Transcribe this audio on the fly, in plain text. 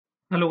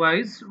Hello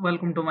guys,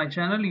 welcome to my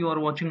channel. You are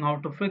watching how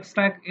to fix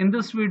tech. In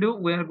this video,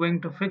 we are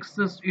going to fix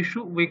this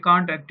issue. We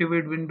can't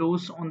activate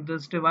Windows on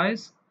this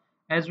device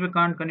as we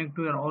can't connect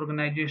to your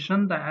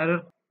organization. The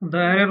error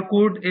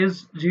code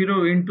is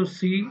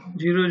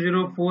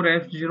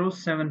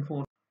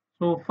 0xc004f074.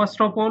 So first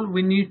of all,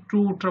 we need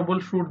to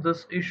troubleshoot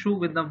this issue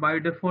with the by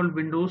default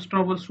Windows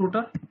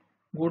troubleshooter.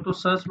 Go to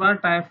search bar,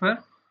 type here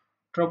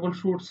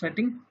troubleshoot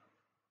setting,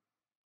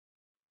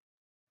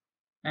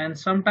 and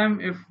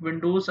sometime if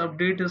Windows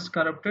update is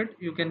corrupted,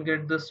 you can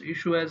get this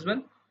issue as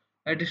well.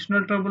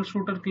 Additional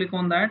troubleshooter, click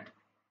on that,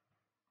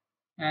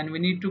 and we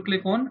need to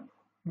click on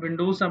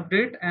Windows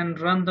update and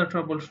run the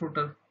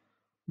troubleshooter.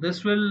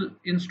 This will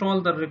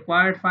install the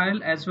required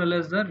file as well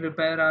as the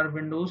repair our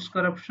Windows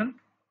corruption.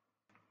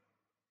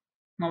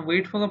 Now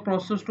wait for the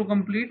process to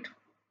complete.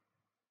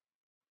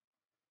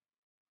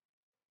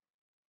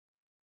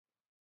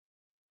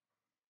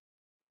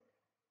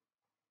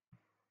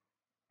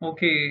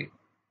 Okay,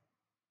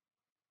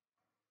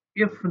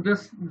 if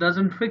this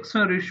doesn't fix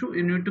our issue,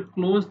 you need to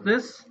close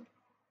this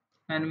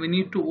and we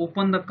need to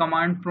open the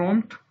command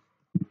prompt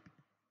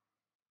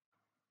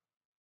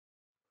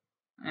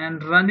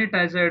and run it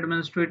as an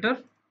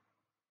administrator.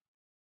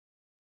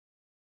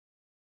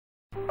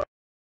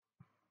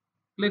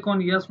 Click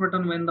on yes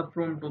button when the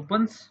prompt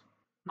opens.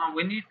 Now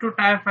we need to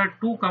type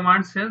two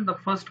commands here. The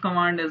first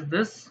command is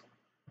this.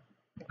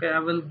 Okay, I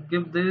will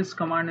give this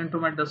command into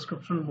my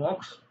description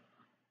box.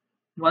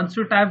 Once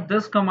you type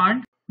this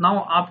command,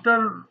 now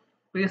after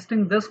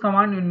pasting this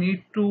command, you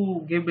need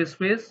to give a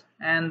space,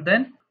 and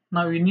then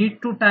now you need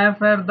to type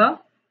here the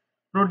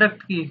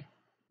product key,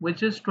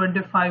 which is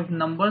 25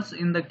 numbers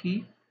in the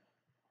key.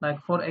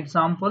 Like for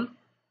example,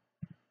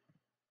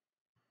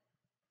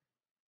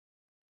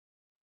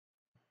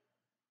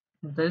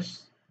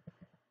 this,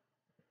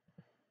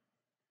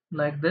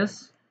 like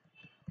this.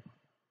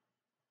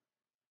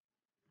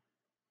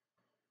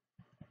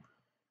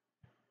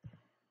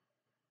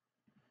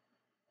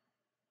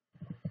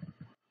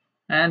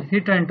 And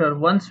hit enter.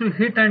 Once you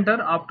hit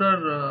enter,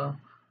 after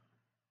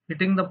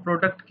hitting the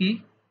product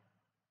key,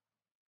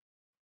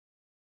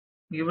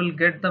 you will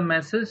get the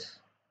message.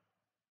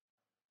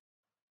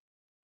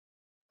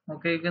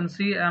 Okay, you can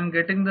see I'm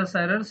getting this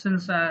error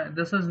since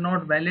this is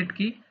not valid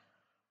key.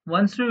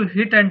 Once you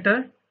hit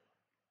enter,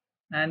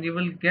 and you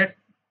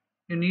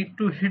need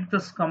to hit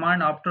this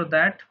command after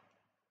that.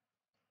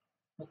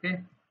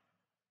 Okay,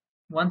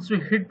 once you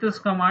hit this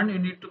command, you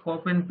need to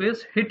copy and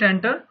paste, hit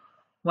enter.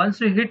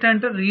 Once you hit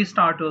enter,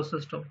 restart your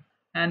system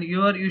and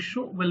your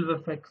issue will be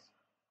fixed.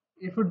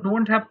 If you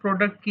don't have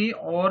product key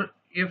or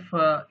if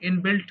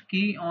inbuilt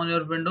key on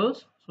your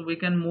Windows, so we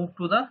can move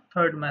to the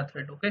third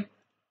method. Okay,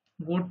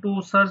 go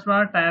to search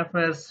bar, type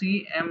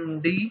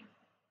cmd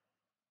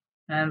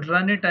and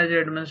run it as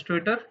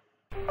administrator.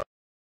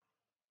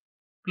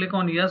 Click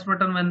on yes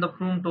button when the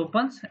prompt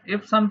opens.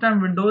 If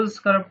sometime Windows is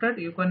corrupted,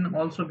 you can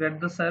also get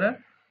this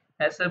error.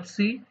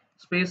 sfc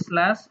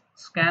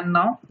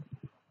 /scannow.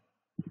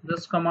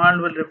 This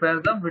command will repair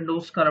the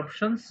Windows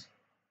corruptions.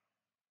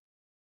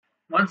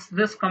 Once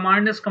this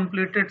command is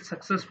completed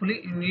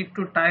successfully, you need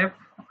to type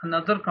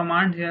another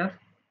command here.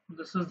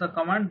 This is the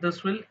command.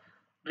 This will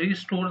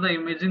restore the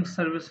imaging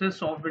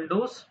services of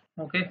Windows.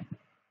 Okay,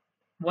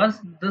 once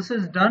this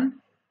is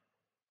done,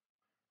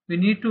 we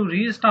need to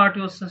restart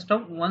your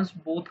system. Once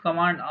both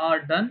commands are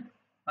done,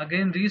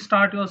 again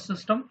restart your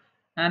system,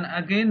 and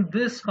again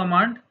this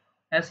command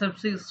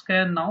sfc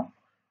scannow,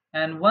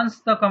 and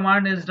once the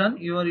command is done,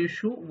 your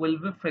issue will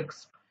be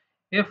fixed.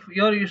 If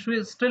your issue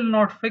is still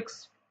not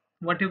fixed,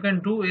 what you can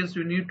do is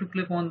you need to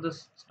click on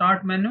this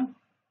start menu,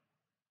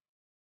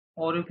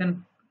 or you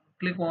can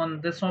click on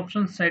this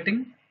option,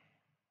 setting.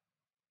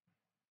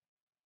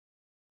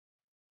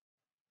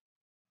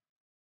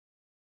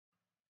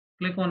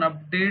 Click on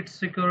update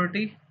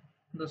security,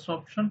 this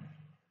option.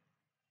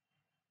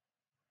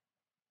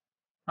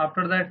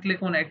 After that,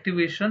 click on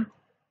activation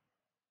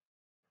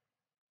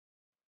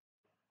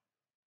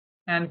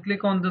and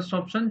click on this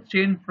option,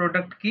 change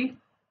product key,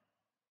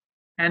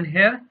 and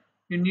here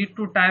you need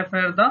to type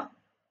here the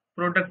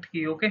product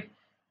key. Okay,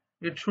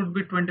 it should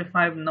be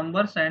 25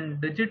 numbers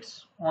and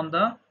digits on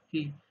the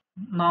key.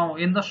 Now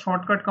in the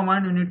shortcut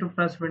command, you need to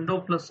press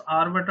Windows plus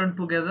R button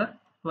together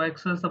to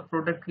access the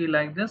product key,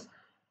 like this,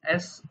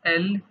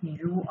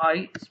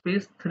 slui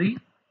space 3,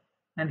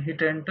 and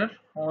hit enter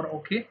or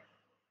OK,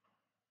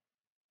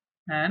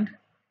 and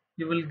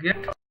you will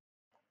get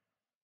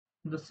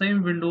the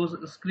same Windows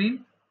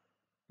screen.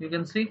 You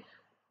can see,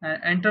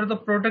 enter the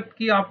product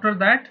key after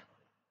that,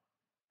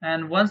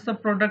 and once the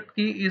product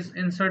key is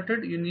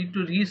inserted, you need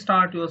to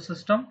restart your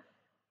system,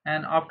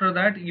 and after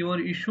that your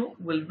issue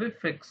will be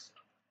fixed.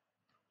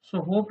 So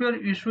hope your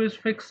issue is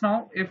fixed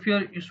now. If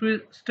your issue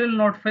is still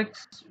not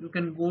fixed, you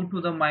can go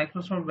to the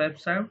Microsoft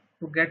website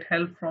to get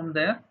help from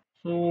there.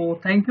 So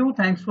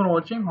thanks for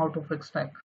watching how to fix tech.